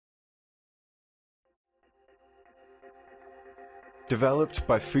Developed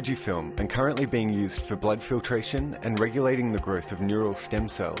by Fujifilm and currently being used for blood filtration and regulating the growth of neural stem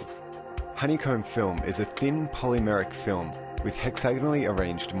cells, Honeycomb film is a thin polymeric film with hexagonally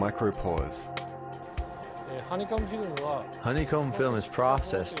arranged micropores. Honeycomb film is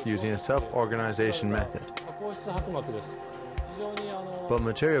processed using a self-organization method. But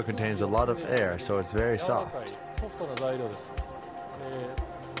material contains a lot of air, so it's very soft.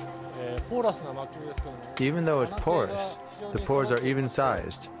 Even though it's porous, the pores are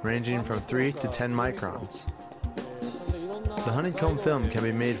even-sized, ranging from 3 to 10 microns. The honeycomb film can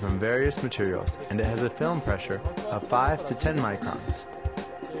be made from various materials, and it has a film pressure of 5 to 10 microns.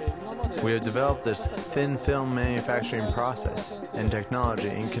 We have developed this thin film manufacturing process and technology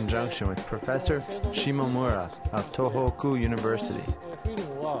in conjunction with Professor Shimomura of Tohoku University.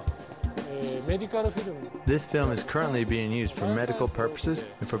 This film is currently being used for medical purposes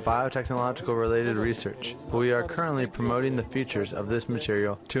and for biotechnological related research, but we are currently promoting the features of this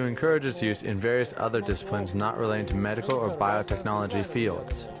material to encourage its use in various other disciplines not relating to medical or biotechnology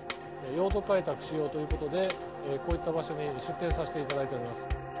fields.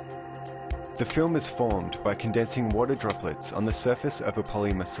 The film is formed by condensing water droplets on the surface of a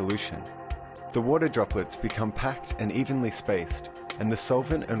polymer solution. The water droplets become packed and evenly spaced, and the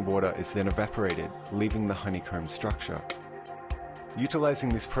solvent and water is then evaporated, leaving the honeycomb structure. Utilizing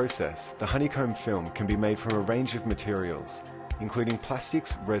this process, the honeycomb film can be made from a range of materials, including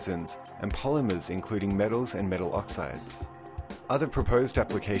plastics, resins, and polymers including metals and metal oxides. Other proposed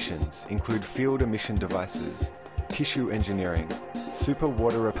applications include field emission devices, tissue engineering, super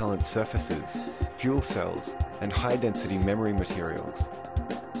water repellent surfaces, fuel cells, and high-density memory materials.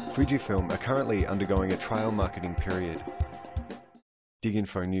 Fujifilm are currently undergoing a trial marketing period.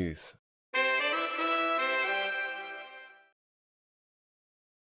 DigInfo News.